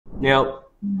Now,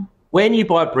 when you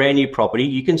buy a brand new property,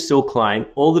 you can still claim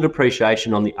all the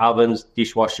depreciation on the ovens,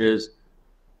 dishwashers,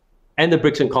 and the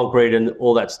bricks and concrete and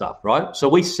all that stuff, right? So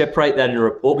we separate that in a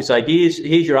report. We say, here's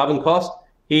your oven cost,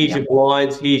 here's your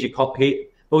blinds, here's your concrete.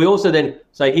 But we also then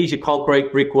say, here's your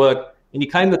concrete, brickwork, and you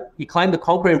claim the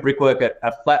concrete and brickwork at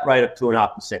a flat rate of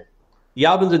 2.5%. The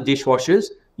ovens and dishwashers,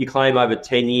 you claim over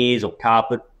 10 years, or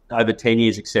carpet over 10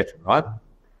 years, etc., right?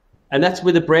 And that's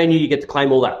with a brand new, you get to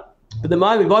claim all that. But the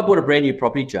moment, if I bought a brand new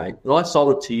property, Jane, and I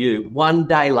sold it to you 1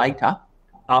 day later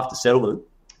after settlement,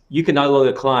 you can no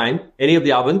longer claim any of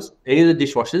the ovens, any of the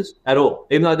dishwashers at all,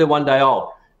 even though they're 1 day old.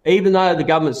 Even though the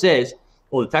government says,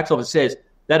 or the tax office says,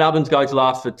 that oven's going to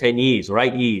last for 10 years or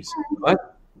 8 years, right?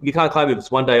 You can't claim if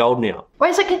it's 1 day old now.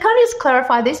 Wait a second, can I just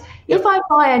clarify this? Yep. If I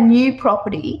buy a new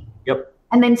property Yep.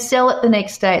 and then sell it the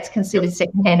next day, it's considered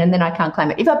secondhand and then I can't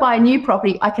claim it. If I buy a new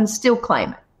property, I can still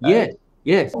claim it.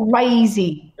 Yes.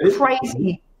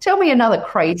 Crazy. Tell me another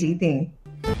crazy thing.